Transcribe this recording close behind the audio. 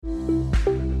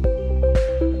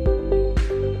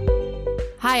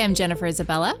Hi, I'm Jennifer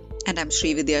Isabella. And I'm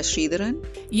Srividya Sridharan.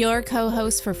 Your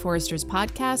co-host for Forrester's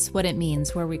podcast, What It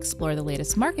Means, where we explore the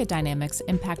latest market dynamics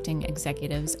impacting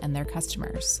executives and their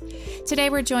customers. Today,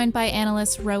 we're joined by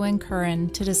analyst Rowan Curran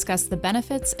to discuss the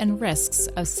benefits and risks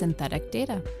of synthetic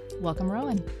data. Welcome,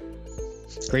 Rowan.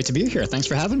 Great to be here. Thanks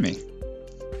for having me.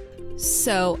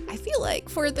 So I feel like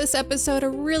for this episode, a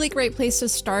really great place to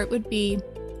start would be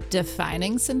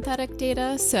defining synthetic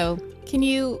data. So can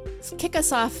you kick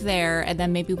us off there, and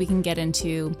then maybe we can get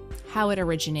into how it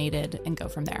originated and go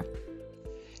from there?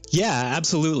 Yeah,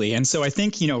 absolutely. And so I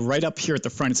think, right up here at the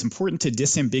front, it's important to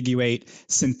disambiguate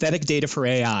synthetic data for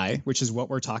AI, which is what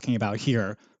we're talking about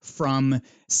here, from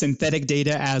synthetic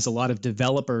data as a lot of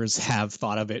developers have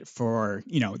thought of it for,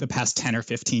 the past 10 or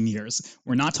 15 years.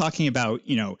 We're not talking about,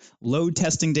 load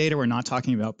testing data. We're not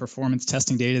talking about performance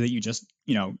testing data that you just,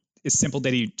 is simple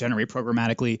data you generate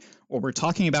programmatically. What we're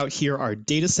talking about here are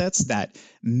data sets that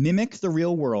mimic the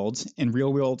real world in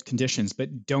real world conditions,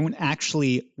 but don't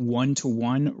actually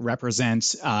one-to-one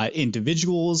represent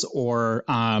individuals or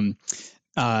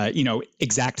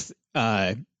exact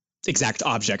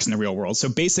objects in the real world. So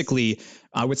basically,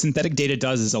 what synthetic data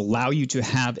does is allow you to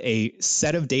have a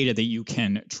set of data that you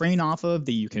can train off of,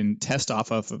 that you can test off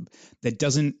of, that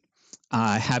doesn't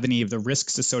have any of the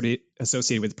risks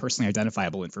associated with personally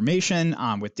identifiable information,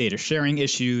 with data sharing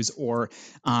issues, or,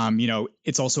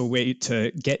 it's also a way to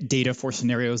get data for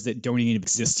scenarios that don't even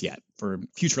exist yet for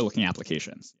future-looking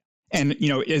applications. And,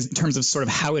 in terms of sort of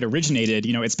how it originated,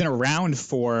 it's been around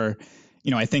for,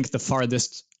 I think the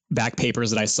farthest back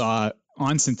papers that I saw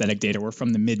on synthetic data were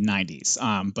from the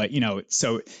mid-90s. But,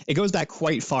 so it goes back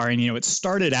quite far. And, it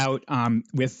started out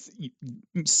with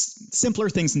simpler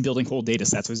things than building whole data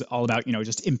sets. It was all about,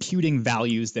 just imputing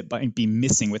values that might be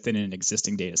missing within an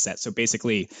existing data set. So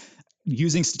basically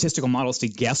using statistical models to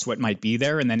guess what might be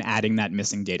there and then adding that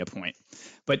missing data point.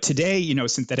 But today,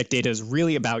 synthetic data is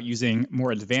really about using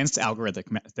more advanced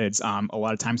algorithmic methods. A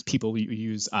lot of times people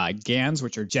use GANs,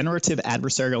 which are generative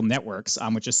adversarial networks,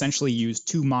 which essentially use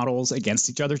two models against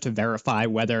each other to verify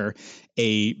whether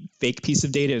a fake piece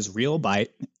of data is real by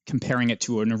comparing it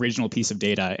to an original piece of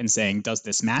data and saying, does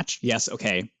this match? Yes,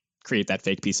 okay, create that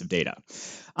fake piece of data.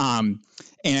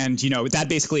 And, that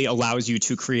basically allows you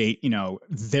to create,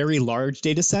 very large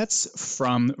data sets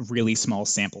from really small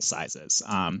sample sizes.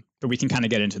 But we can kind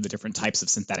of get into the different types of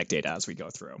synthetic data as we go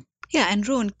through. Yeah, and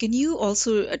Rowan, can you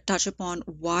also touch upon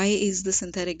why is the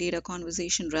synthetic data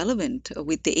conversation relevant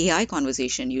with the AI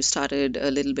conversation? You started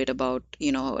a little bit about,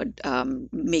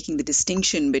 making the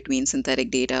distinction between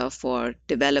synthetic data for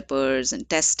developers and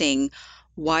testing.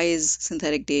 Why is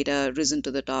synthetic data risen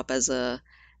to the top as a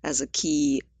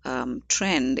key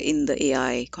trend in the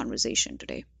AI conversation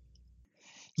today?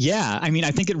 Yeah,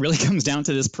 I think it really comes down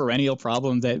to this perennial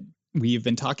problem that we've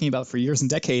been talking about for years and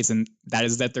decades, and that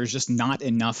is that there's just not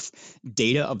enough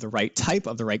data of the right type,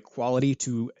 of the right quality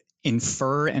to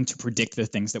infer and to predict the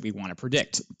things that we want to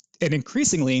predict. And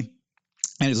increasingly,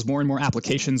 and as more and more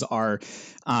applications are,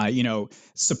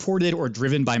 supported or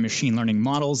driven by machine learning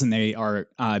models, and they are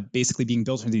basically being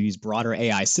built into these broader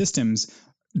AI systems,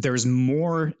 there's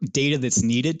more data that's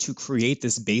needed to create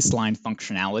this baseline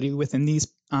functionality within these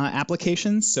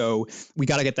applications. So we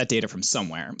got to get that data from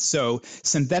somewhere. So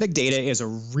synthetic data is a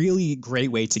really great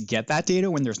way to get that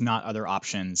data when there's not other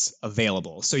options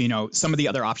available. So, some of the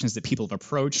other options that people have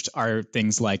approached are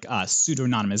things like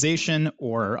pseudo-anonymization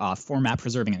or format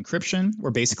preserving encryption,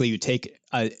 where basically you take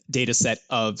a data set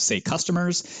of, say,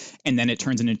 customers, and then it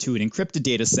turns it into an encrypted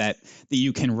data set that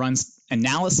you can run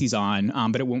analyses on,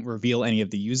 but it won't reveal any of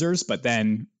the users, but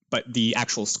the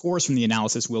actual scores from the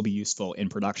analysis will be useful in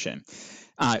production.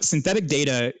 Synthetic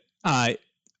data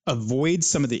avoids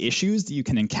some of the issues that you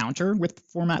can encounter with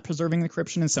format preserving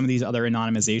encryption and some of these other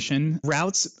anonymization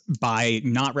routes by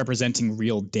not representing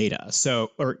real data.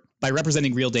 Or by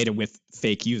representing real data with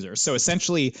fake users. So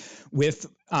essentially with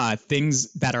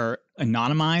things that are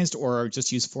anonymized or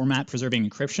just use format preserving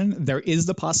encryption, there is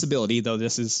the possibility, though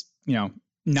this is,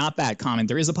 not that common,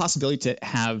 there is a possibility to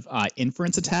have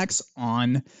inference attacks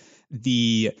on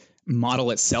the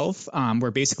model itself, where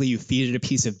basically you feed it a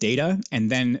piece of data and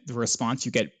then the response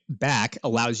you get back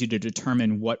allows you to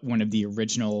determine what one of the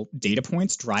original data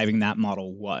points driving that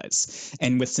model was.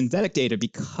 And with synthetic data,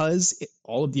 because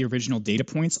all of the original data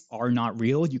points are not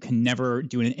real, you can never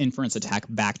do an inference attack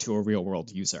back to a real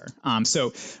world user.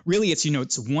 So really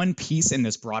it's one piece in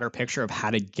this broader picture of how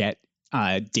to get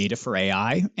data for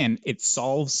AI, and it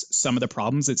solves some of the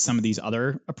problems that some of these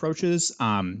other approaches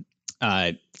can't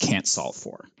solve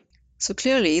for. So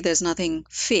clearly, there's nothing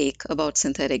fake about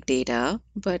synthetic data,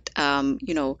 but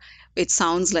it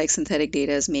sounds like synthetic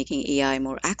data is making AI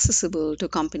more accessible to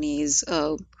companies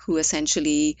who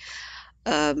essentially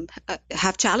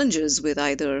have challenges with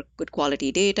either good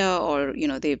quality data or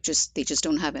they just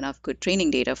don't have enough good training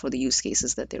data for the use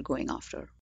cases that they're going after.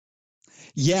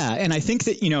 Yeah, and I think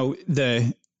that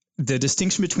the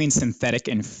distinction between synthetic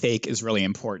and fake is really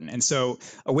important. And so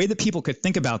a way that people could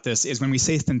think about this is when we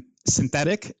say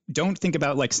synthetic, don't think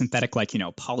about like synthetic like,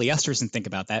 polyesters and think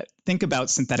about that. Think about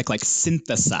synthetic like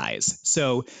synthesize.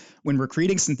 So when we're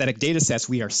creating synthetic data sets,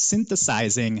 we are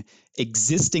synthesizing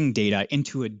existing data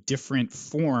into a different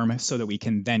form so that we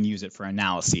can then use it for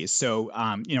analyses. So,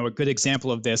 a good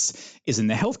example of this is in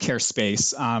the healthcare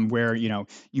space, where, you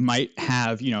might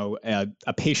have,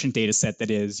 a patient data set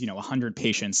that is, 100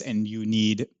 patients and you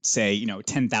need, say,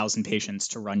 10,000 patients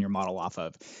to run your model off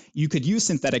of. You could use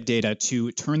synthetic data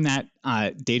to turn that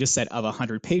data set of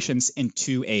 100 patients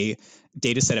into a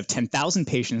data set of 10,000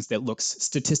 patients that looks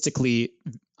statistically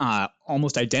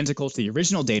almost identical to the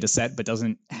original data set, but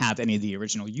doesn't have any of the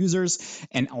original users,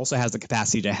 and also has the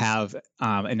capacity to have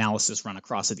analysis run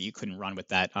across it that you couldn't run with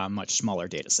that much smaller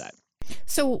data set.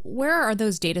 So where are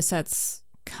those data sets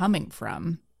coming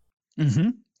from?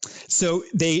 Mm-hmm. So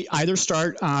they either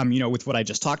start, with what I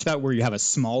just talked about, where you have a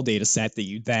small data set that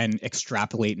you then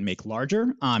extrapolate and make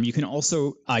larger. You can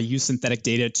also use synthetic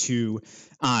data to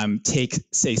take,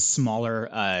 say,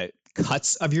 smaller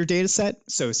cuts of your data set.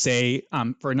 So say,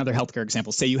 for another healthcare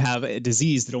example, say you have a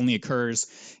disease that only occurs,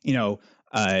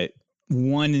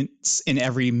 once in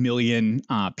every million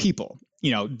people.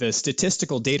 The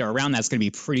statistical data around that's going to be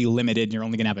pretty limited, and you're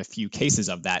only going to have a few cases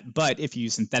of that. But if you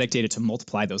use synthetic data to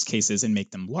multiply those cases and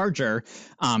make them larger,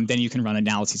 then you can run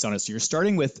analyses on it. So you're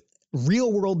starting with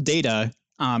real world data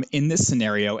in this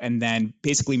scenario, and then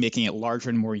basically making it larger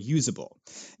and more usable.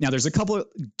 Now, there's a couple of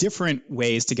different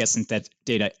ways to get synthetic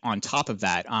data on top of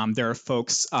that. There are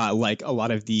folks like a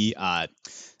lot of the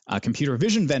computer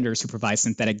vision vendors who provide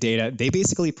synthetic data. They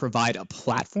basically provide a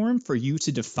platform for you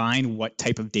to define what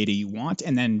type of data you want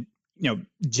and then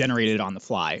generate it on the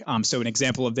fly. So an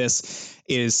example of this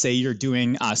is, say you're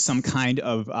doing some kind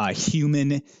of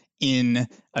human in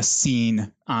a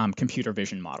scene computer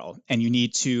vision model, and you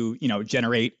need to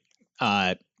generate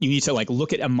you need to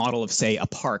look at a model of, say, a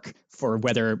park for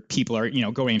whether people are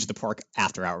going into the park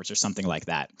after hours or something like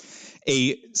that.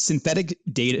 A synthetic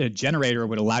data generator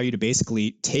would allow you to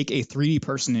basically take a 3D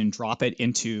person and drop it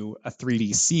into a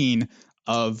 3D scene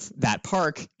of that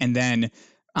park, and then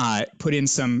put in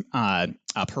some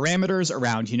parameters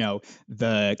around,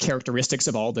 the characteristics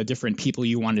of all the different people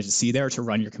you wanted to see there to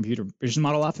run your computer vision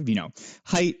model off of,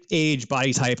 height, age,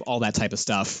 body type, all that type of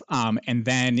stuff. And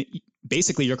then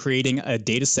basically you're creating a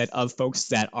data set of folks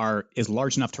that is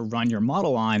large enough to run your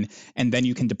model on, and then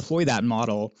you can deploy that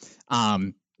model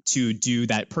to do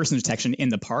that person detection in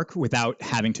the park without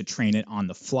having to train it on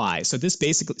the fly. So this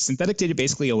synthetic data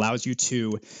basically allows you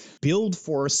to build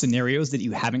for scenarios that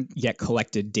you haven't yet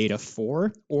collected data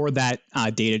for, or that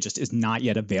data just is not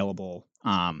yet available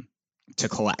to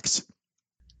collect.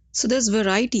 So there's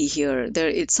variety here.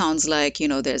 It sounds like,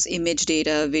 there's image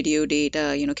data, video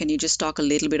data. Can you just talk a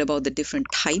little bit about the different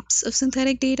types of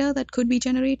synthetic data that could be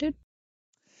generated?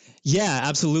 Yeah,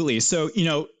 absolutely. So,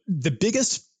 the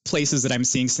biggest places that I'm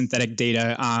seeing synthetic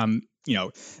data,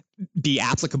 be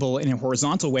applicable in a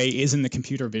horizontal way is in the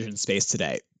computer vision space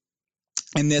today.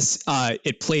 And this,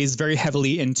 it plays very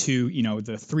heavily into,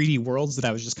 the 3D worlds that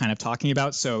I was just kind of talking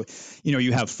about. So,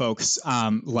 you have folks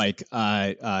like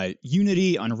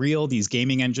Unity, Unreal, these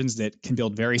gaming engines that can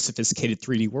build very sophisticated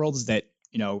 3D worlds that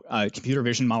computer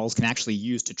vision models can actually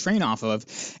use to train off of.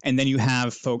 And then you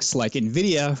have folks like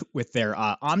NVIDIA with their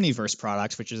Omniverse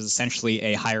products, which is essentially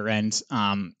a higher end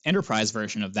enterprise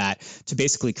version of that, to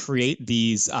basically create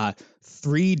these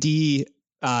 3D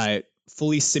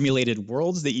fully simulated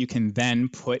worlds that you can then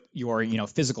put your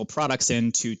physical products in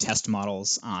to test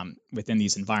models within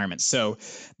these environments. So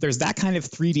there's that kind of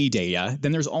 3D data.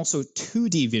 Then there's also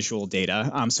 2D visual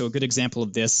data. So a good example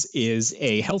of this is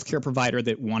a healthcare provider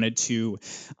that wanted to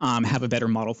have a better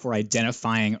model for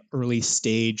identifying early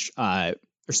stage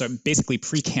so basically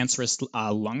precancerous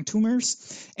lung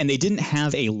tumors, and they didn't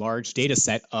have a large data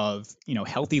set of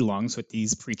healthy lungs with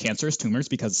these precancerous tumors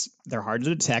because they're hard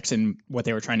to detect, and what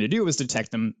they were trying to do was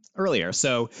detect them earlier.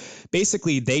 So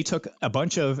basically they took a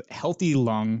bunch of healthy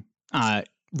lung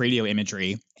radio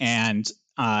imagery and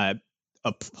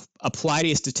applied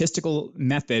a statistical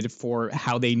method for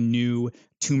how they knew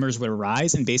tumors would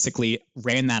arise, and basically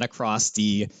ran that across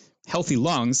the healthy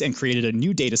lungs and created a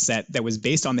new data set that was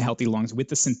based on the healthy lungs with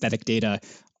the synthetic data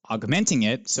augmenting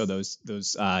it, so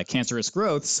those cancerous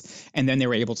growths, and then they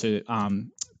were able to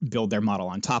build their model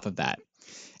on top of that.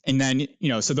 And then,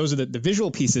 so those are the visual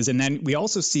pieces. And then we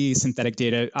also see synthetic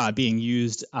data being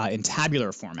used in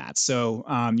tabular formats. So,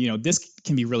 this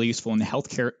can be really useful in the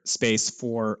healthcare space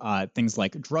for things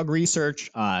like drug research,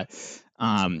 other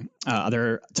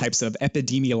types of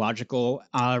epidemiological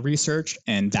research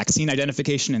and vaccine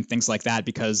identification and things like that,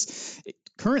 because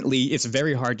currently it's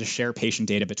very hard to share patient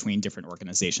data between different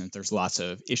organizations. There's lots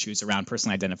of issues around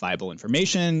personally identifiable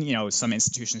information. Some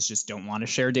institutions just don't want to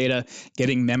share data.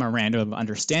 Getting memorandum of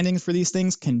understanding for these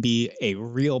things can be a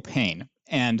real pain.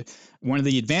 And one of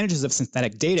the advantages of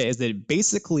synthetic data is that it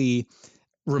basically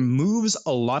removes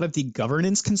a lot of the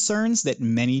governance concerns that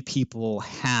many people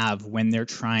have when they're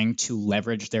trying to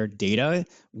leverage their data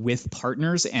with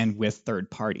partners and with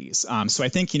third parties. So I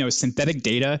think, synthetic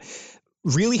data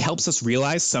really helps us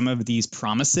realize some of these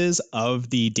promises of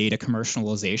the data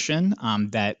commercialization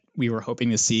that we were hoping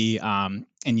to see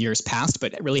in years past,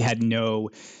 but really had no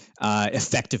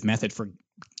effective method for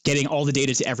getting all the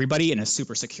data to everybody in a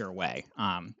super secure way.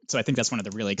 So I think that's one of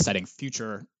the really exciting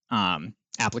future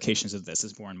applications of this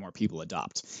as more and more people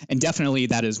adopt. And definitely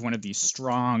that is one of the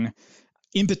strong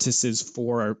impetuses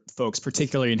for folks,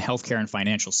 particularly in healthcare and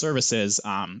financial services,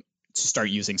 to start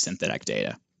using synthetic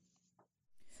data.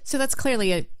 So that's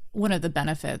clearly one of the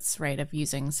benefits, right, of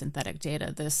using synthetic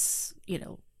data, this,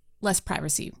 less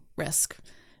privacy risk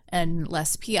and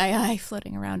less PII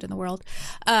floating around in the world.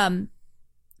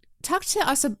 Talk to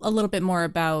us a little bit more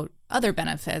about other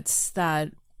benefits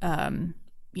that,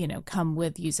 come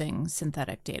with using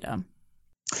synthetic data.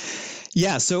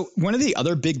 Yeah, so one of the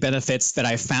other big benefits that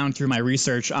I found through my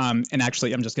research, and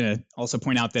actually I'm just going to also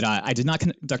point out that I did not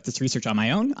conduct this research on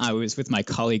my own. I was with my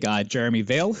colleague Jeremy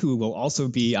Vale, who will also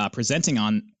be presenting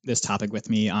on this topic with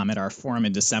me at our forum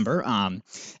in December.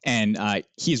 And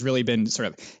he's really been sort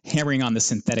of hammering on the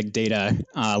synthetic data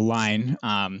line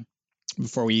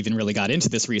before we even really got into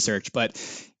this research. But,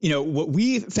 what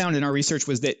we found in our research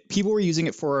was that people were using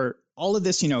it for all of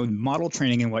this, model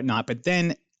training and whatnot, but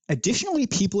then additionally,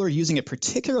 people are using it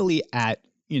particularly at,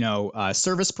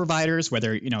 service providers,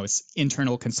 whether, it's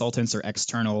internal consultants or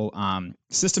external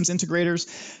systems integrators.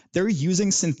 They're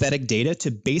using synthetic data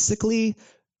to basically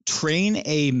train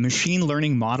a machine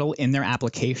learning model in their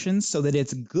applications so that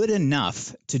it's good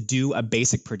enough to do a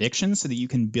basic prediction so that you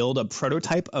can build a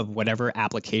prototype of whatever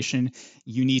application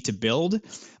you need to build,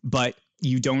 but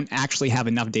you don't actually have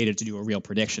enough data to do a real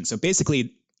prediction. So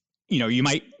basically, you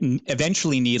might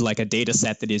eventually need like a data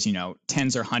set that is,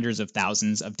 tens or hundreds of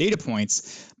thousands of data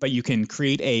points, but you can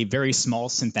create a very small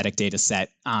synthetic data set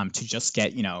to just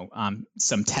get,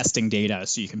 some testing data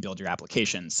so you can build your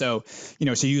application. So,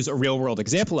 to use a real world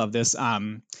example of this,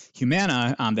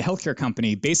 Humana, the healthcare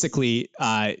company, basically,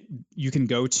 you can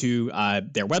go to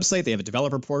their website. They have a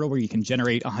developer portal where you can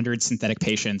generate 100 synthetic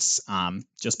patients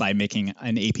just by making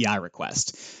an API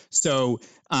request. So,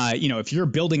 if you're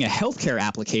building a healthcare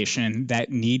application that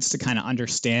needs to kind of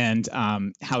understand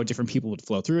how different people would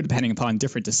flow through, depending upon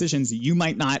different decisions, you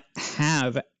might not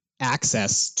have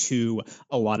access to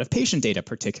a lot of patient data,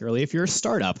 particularly if you're a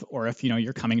startup or if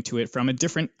you're coming to it from a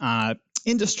different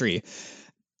industry.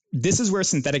 This is where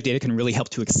synthetic data can really help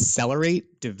to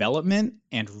accelerate development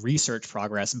and research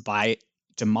progress by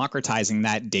democratizing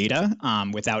that data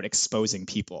without exposing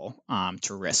people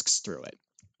to risks through it.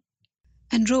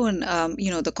 And Rowan,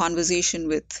 the conversation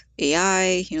with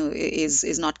AI,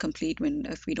 is not complete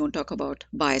if we don't talk about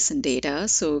bias in data.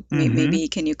 So maybe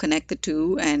can you connect the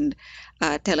two and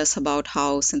tell us about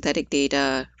how synthetic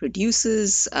data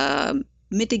reduces,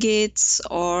 mitigates,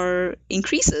 or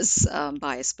increases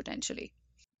bias potentially?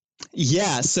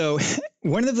 Yeah. So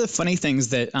one of the funny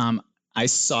things that I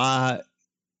saw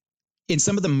in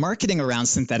some of the marketing around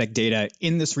synthetic data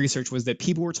in this research was that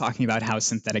people were talking about how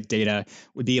synthetic data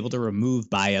would be able to remove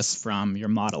bias from your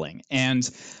modeling. And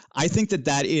I think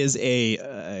that is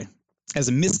as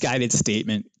a misguided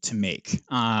statement to make.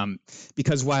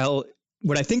 Because while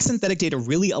what I think synthetic data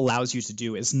really allows you to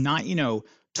do is not,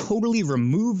 totally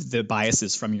remove the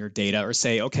biases from your data or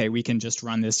say, okay, we can just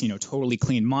run this, totally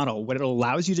clean model. What it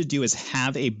allows you to do is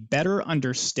have a better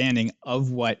understanding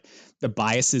of what the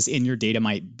biases in your data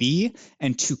might be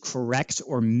and to correct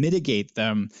or mitigate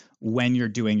them when you're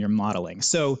doing your modeling.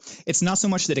 So it's not so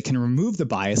much that it can remove the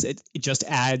bias, it just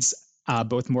adds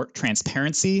both more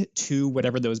transparency to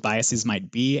whatever those biases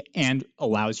might be and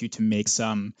allows you to make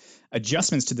some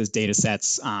adjustments to those data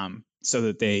sets so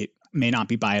that they may not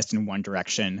be biased in one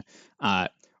direction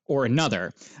or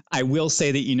another. I will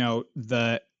say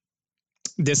that,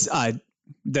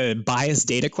 the bias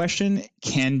data question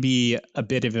can be a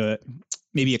bit of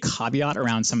maybe a caveat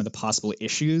around some of the possible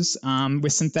issues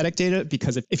with synthetic data,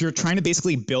 because if you're trying to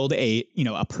basically build a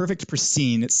perfect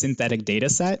pristine synthetic data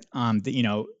set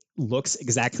that looks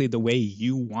exactly the way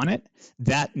you want it,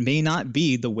 that may not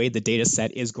be the way the data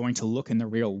set is going to look in the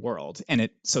real world, and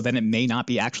then it may not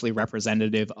be actually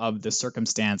representative of the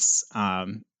circumstance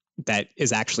that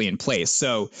is actually in place.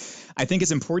 So I think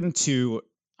it's important to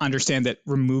understand that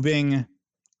removing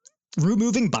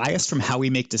bias from how we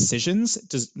make decisions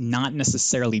does not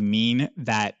necessarily mean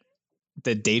that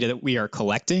the data that we are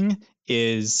collecting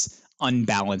is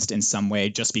unbalanced in some way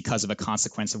just because of a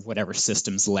consequence of whatever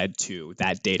systems led to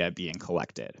that data being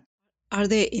collected. Are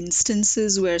there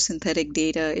instances where synthetic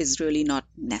data is really not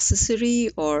necessary,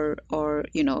 or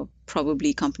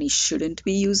probably companies shouldn't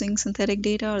be using synthetic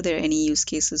data? Are there any use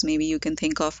cases maybe you can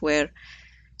think of where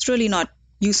it's really not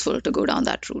useful to go down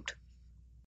that route?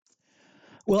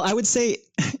 Well, I would say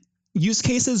use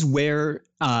cases where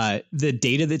the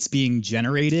data that's being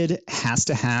generated has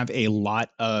to have a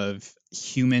lot of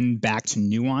human-backed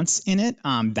nuance in it,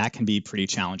 that can be pretty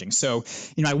challenging. So,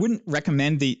 I wouldn't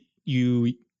recommend that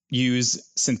you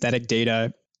use synthetic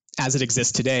data as it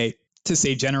exists today to,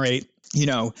 say, generate,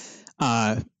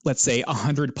 let's say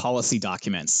 100 policy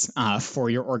documents for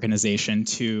your organization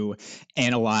to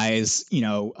analyze,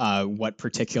 what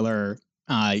particular,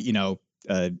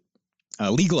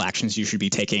 legal actions you should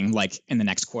be taking, like in the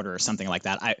next quarter or something like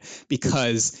that.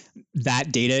 Because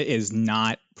that data is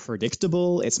not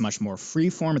predictable. It's much more free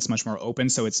form. It's much more open.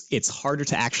 So it's harder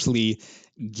to actually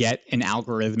get an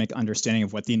algorithmic understanding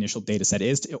of what the initial data set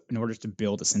is in order to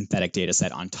build a synthetic data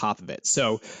set on top of it.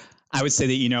 So I would say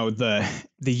that,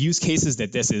 the use cases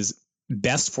that this is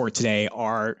best for today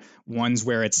are ones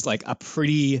where it's like a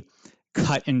pretty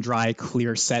cut and dry,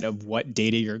 clear set of what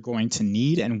data you're going to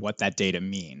need and what that data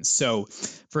means. So,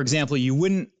 for example,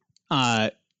 you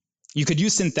could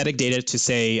use synthetic data to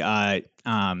say,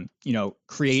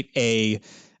 create a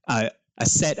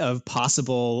set of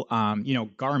possible,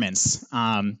 garments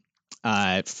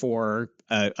for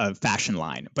a fashion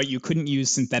line, but you couldn't use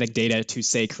synthetic data to,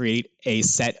 say, create a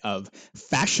set of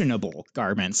fashionable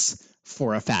garments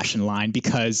for a fashion line,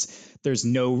 because there's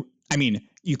no,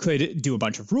 you could do a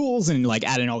bunch of rules and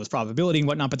add in all this probability and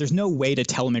whatnot, but there's no way to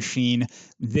tell a machine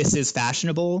this is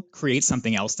fashionable, create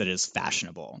something else that is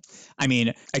fashionable.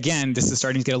 Again, this is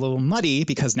starting to get a little muddy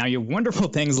because now you have wonderful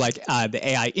things like the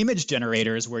AI image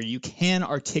generators where you can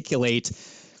articulate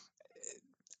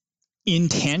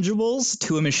intangibles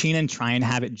to a machine and try and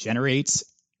have it generate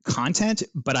content.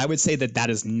 But I would say that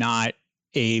is not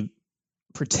a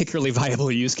particularly viable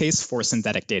use case for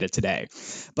synthetic data today.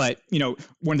 But,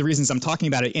 one of the reasons I'm talking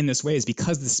about it in this way is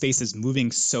because the space is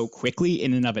moving so quickly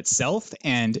in and of itself,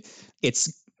 and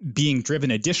it's being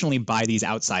driven additionally by these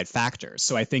outside factors.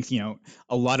 So I think, a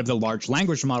lot of the large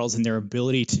language models and their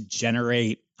ability to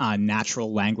generate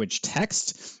natural language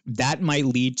text, that might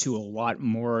lead to a lot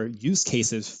more use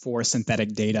cases for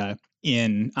synthetic data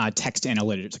in text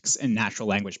analytics and natural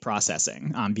language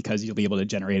processing, because you'll be able to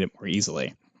generate it more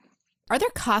easily. Are there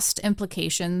cost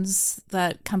implications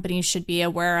that companies should be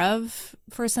aware of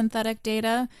for synthetic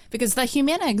data? Because the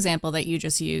Humana example that you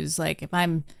just used, like if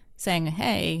I'm saying,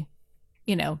 hey,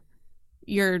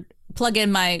 you're plug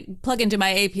into my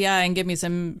API and give me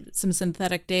some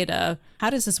synthetic data, how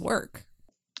does this work?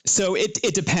 So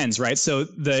it depends, right? So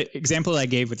the example that I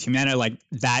gave with Humana, like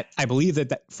that, I believe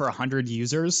that for 100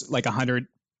 users, like 100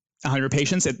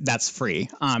 patients, that's free.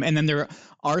 And then there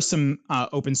are some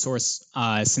open source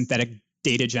synthetic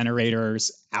data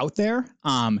generators out there.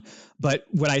 But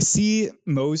what I see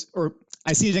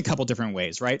I see it in a couple different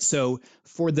ways, right? So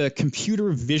for the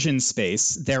computer vision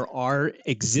space, there are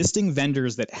existing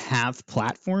vendors that have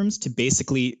platforms to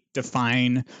basically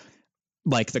define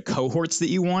like the cohorts that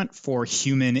you want for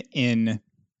human in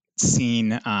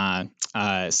scene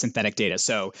synthetic data.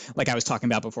 So like I was talking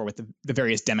about before with the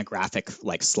various demographic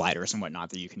like sliders and whatnot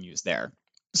that you can use there.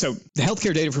 So the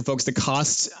healthcare data for folks, the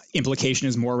cost implication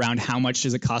is more around how much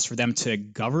does it cost for them to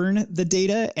govern the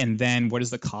data, and then what is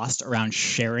the cost around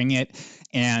sharing it,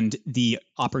 and the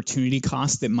opportunity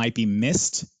cost that might be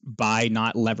missed by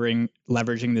not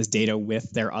leveraging this data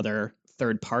with their other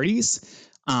third parties.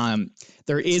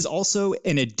 There is also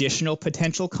an additional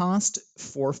potential cost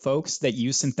for folks that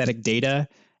use synthetic data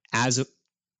as a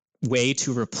way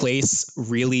to replace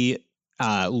really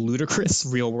ludicrous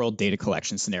real-world data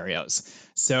collection scenarios.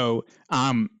 So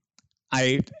I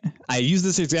use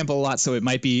this example a lot, so it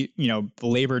might be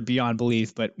belabored beyond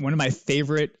belief. But one of my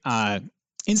favorite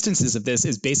instances of this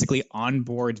is basically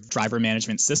onboard driver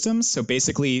management systems. So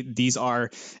basically, these are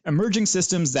emerging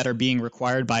systems that are being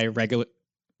required by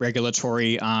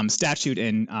regulatory statute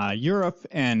in Europe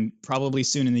and probably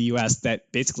soon in the US that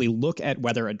basically look at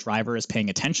whether a driver is paying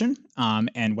attention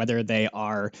and whether they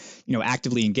are,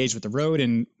 actively engaged with the road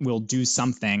and will do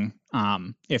something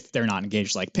if they're not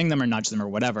engaged, like ping them or nudge them or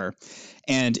whatever.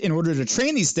 And in order to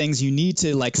train these things, you need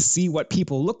to see what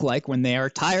people look like when they are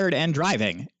tired and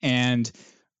driving. And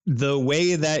the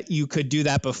way that you could do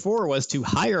that before was to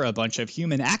hire a bunch of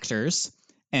human actors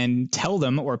and tell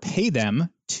them or pay them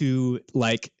to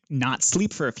not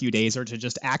sleep for a few days or to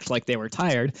just act like they were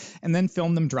tired, and then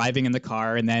film them driving in the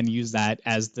car and then use that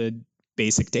as the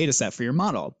basic data set for your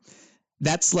model.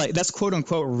 That's quote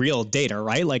unquote real data,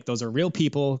 right? Those are real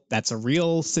people. That's a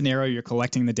real scenario. You're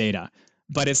collecting the data,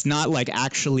 but it's not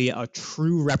actually a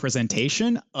true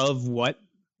representation of what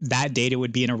that data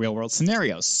would be in a real world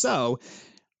scenario. So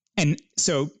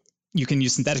you can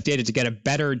use synthetic data to get a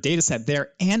better data set there.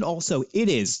 And also it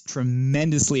is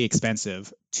tremendously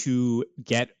expensive to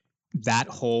get that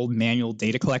whole manual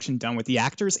data collection done with the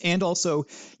actors. And also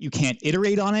you can't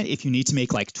iterate on it. If you need to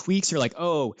make tweaks, you're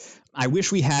oh, I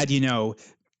wish we had,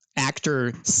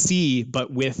 actor C,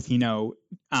 but with,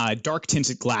 dark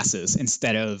tinted glasses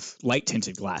instead of light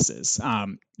tinted glasses.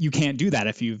 You can't do that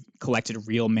if you've collected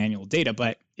real manual data.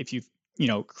 But if you've,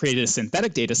 created a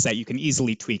synthetic data set, you can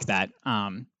easily tweak that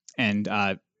and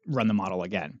run the model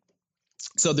again.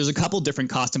 So there's a couple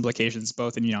different cost implications,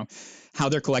 both in, how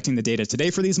they're collecting the data today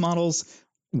for these models,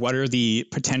 what are the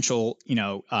potential,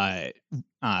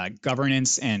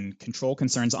 governance and control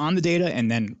concerns on the data,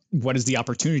 and then what is the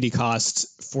opportunity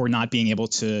cost for not being able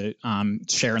to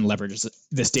share and leverage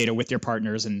this data with your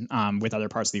partners and with other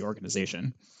parts of the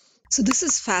organization. So this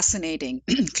is fascinating.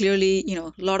 Clearly,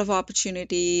 a lot of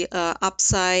opportunity,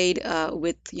 upside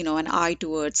with, an eye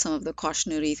towards some of the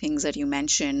cautionary things that you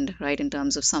mentioned, right, in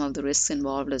terms of some of the risks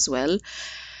involved as well.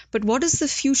 But what does the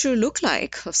future look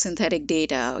like of synthetic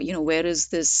data? Where is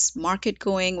this market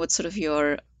going? What's sort of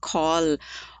your call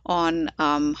on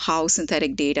how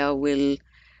synthetic data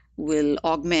will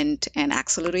augment and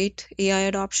accelerate AI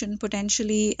adoption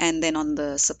potentially? And then on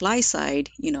the supply side,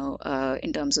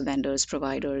 in terms of vendors,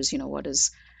 providers, what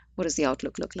does the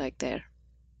outlook look like there?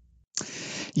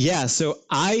 Yeah, so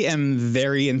I am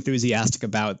very enthusiastic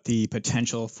about the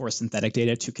potential for synthetic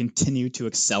data to continue to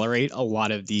accelerate a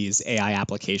lot of these AI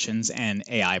applications and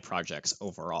AI projects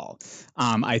overall.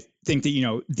 I think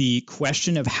that, the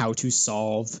question of how to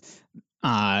solve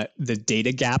the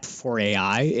data gap for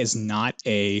AI is not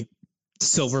a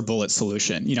silver bullet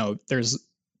solution. There's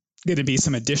going to be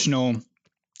some additional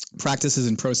practices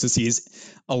and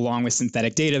processes along with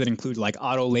synthetic data that include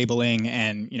auto labeling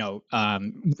and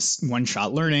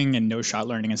one-shot learning and no-shot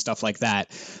learning and stuff like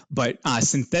that. But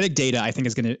synthetic data, I think,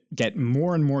 is going to get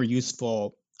more and more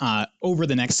useful over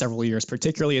the next several years,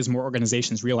 particularly as more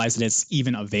organizations realize that it's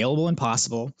even available and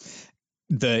possible.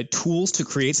 The tools to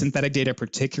create synthetic data,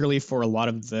 particularly for a lot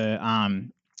of the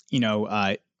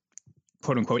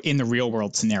quote unquote in the real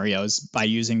world scenarios, by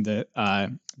using the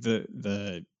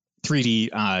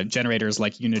 3D generators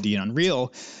like Unity and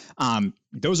Unreal,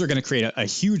 those are going to create a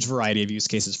huge variety of use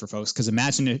cases for folks. Because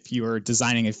imagine if you were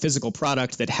designing a physical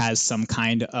product that has some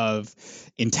kind of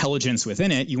intelligence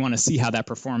within it, you want to see how that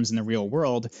performs in the real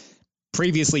world.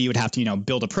 Previously, you would have to,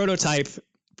 build a prototype,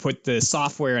 put the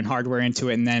software and hardware into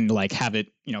it, and then have it,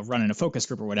 run in a focus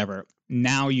group or whatever.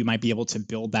 Now you might be able to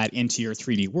build that into your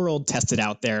 3D world, test it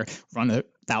out there, run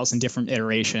 1,000 different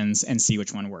iterations, and see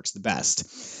which one works the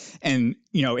best. And,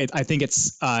 I think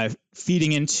it's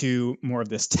feeding into more of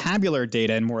this tabular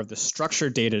data and more of the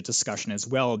structured data discussion as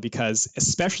well, because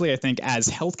especially I think as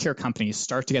healthcare companies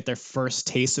start to get their first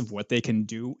taste of what they can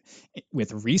do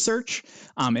with research,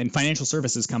 and financial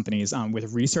services companies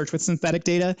with research with synthetic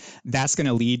data, that's going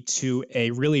to lead to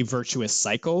a really virtuous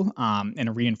cycle and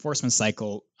a reinforcement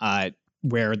cycle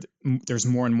where there's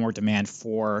more and more demand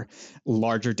for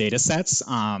larger data sets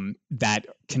that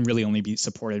can really only be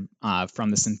supported from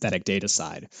the synthetic data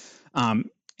side.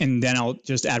 And then I'll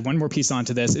just add one more piece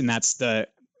onto this, and that's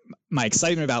my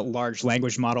excitement about large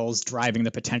language models driving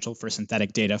the potential for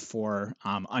synthetic data for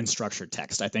unstructured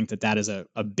text. I think that is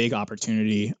a big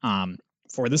opportunity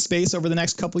for the space over the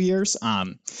next couple of years.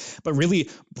 But really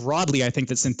broadly, I think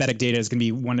that synthetic data is going to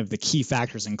be one of the key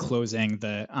factors in closing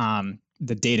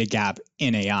the data gap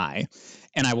in AI.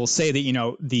 And I will say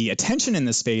that, the attention in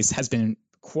this space has been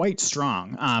quite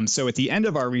strong. So at the end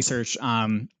of our research,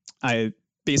 I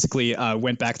basically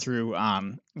went back through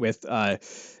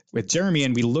with Jeremy,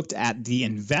 and we looked at the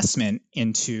investment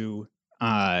into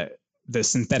the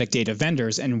synthetic data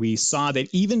vendors, and we saw that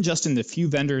even just in the few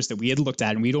vendors that we had looked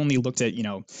at, and we'd only looked at,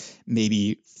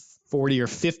 maybe 40 or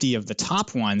 50 of the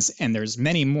top ones, and there's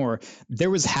many more, there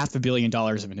was $500 million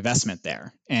of investment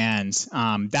there. And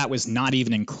that was not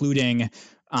even including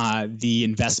the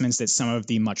investments that some of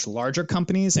the much larger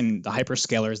companies and the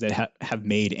hyperscalers that have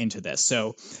made into this.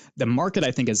 So the market,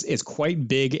 I think, is quite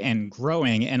big and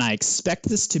growing. And I expect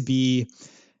this to be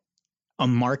a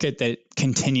market that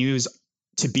continues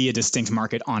to be a distinct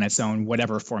market on its own,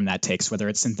 whatever form that takes, whether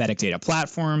it's synthetic data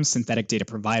platforms, synthetic data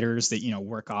providers that,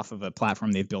 work off of a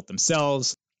platform they've built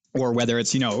themselves, or whether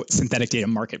it's, synthetic data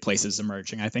marketplaces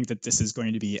emerging. I think that this is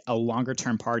going to be a longer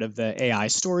term part of the AI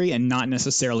story and not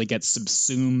necessarily get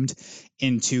subsumed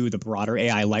into the broader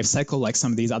AI lifecycle, like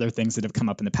some of these other things that have come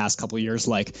up in the past couple of years,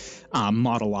 like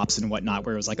model ops and whatnot,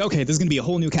 where it was like, okay, this is going to be a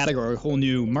whole new category, a whole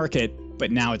new market,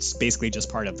 but now it's basically just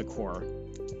part of the core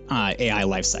AI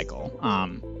lifecycle.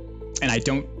 And I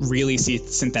don't really see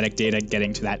synthetic data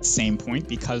getting to that same point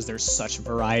because there's such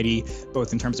variety,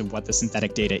 both in terms of what the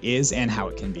synthetic data is and how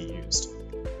it can be used.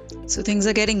 So things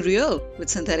are getting real with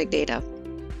synthetic data.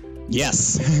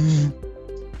 Yes.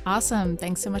 Awesome.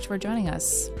 Thanks so much for joining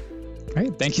us. All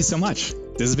right. Thank you so much.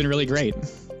 This has been really great.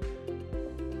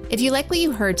 If you like what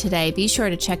you heard today, be sure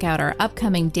to check out our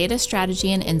upcoming Data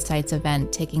Strategy and Insights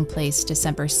event taking place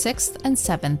December 6th and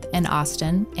 7th in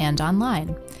Austin and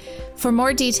online. For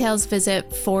more details, visit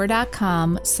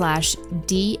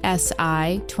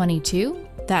forr.com/DSI22.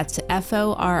 That's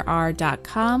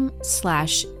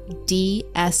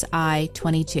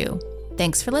forr.com/DSI22.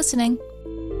 Thanks for listening.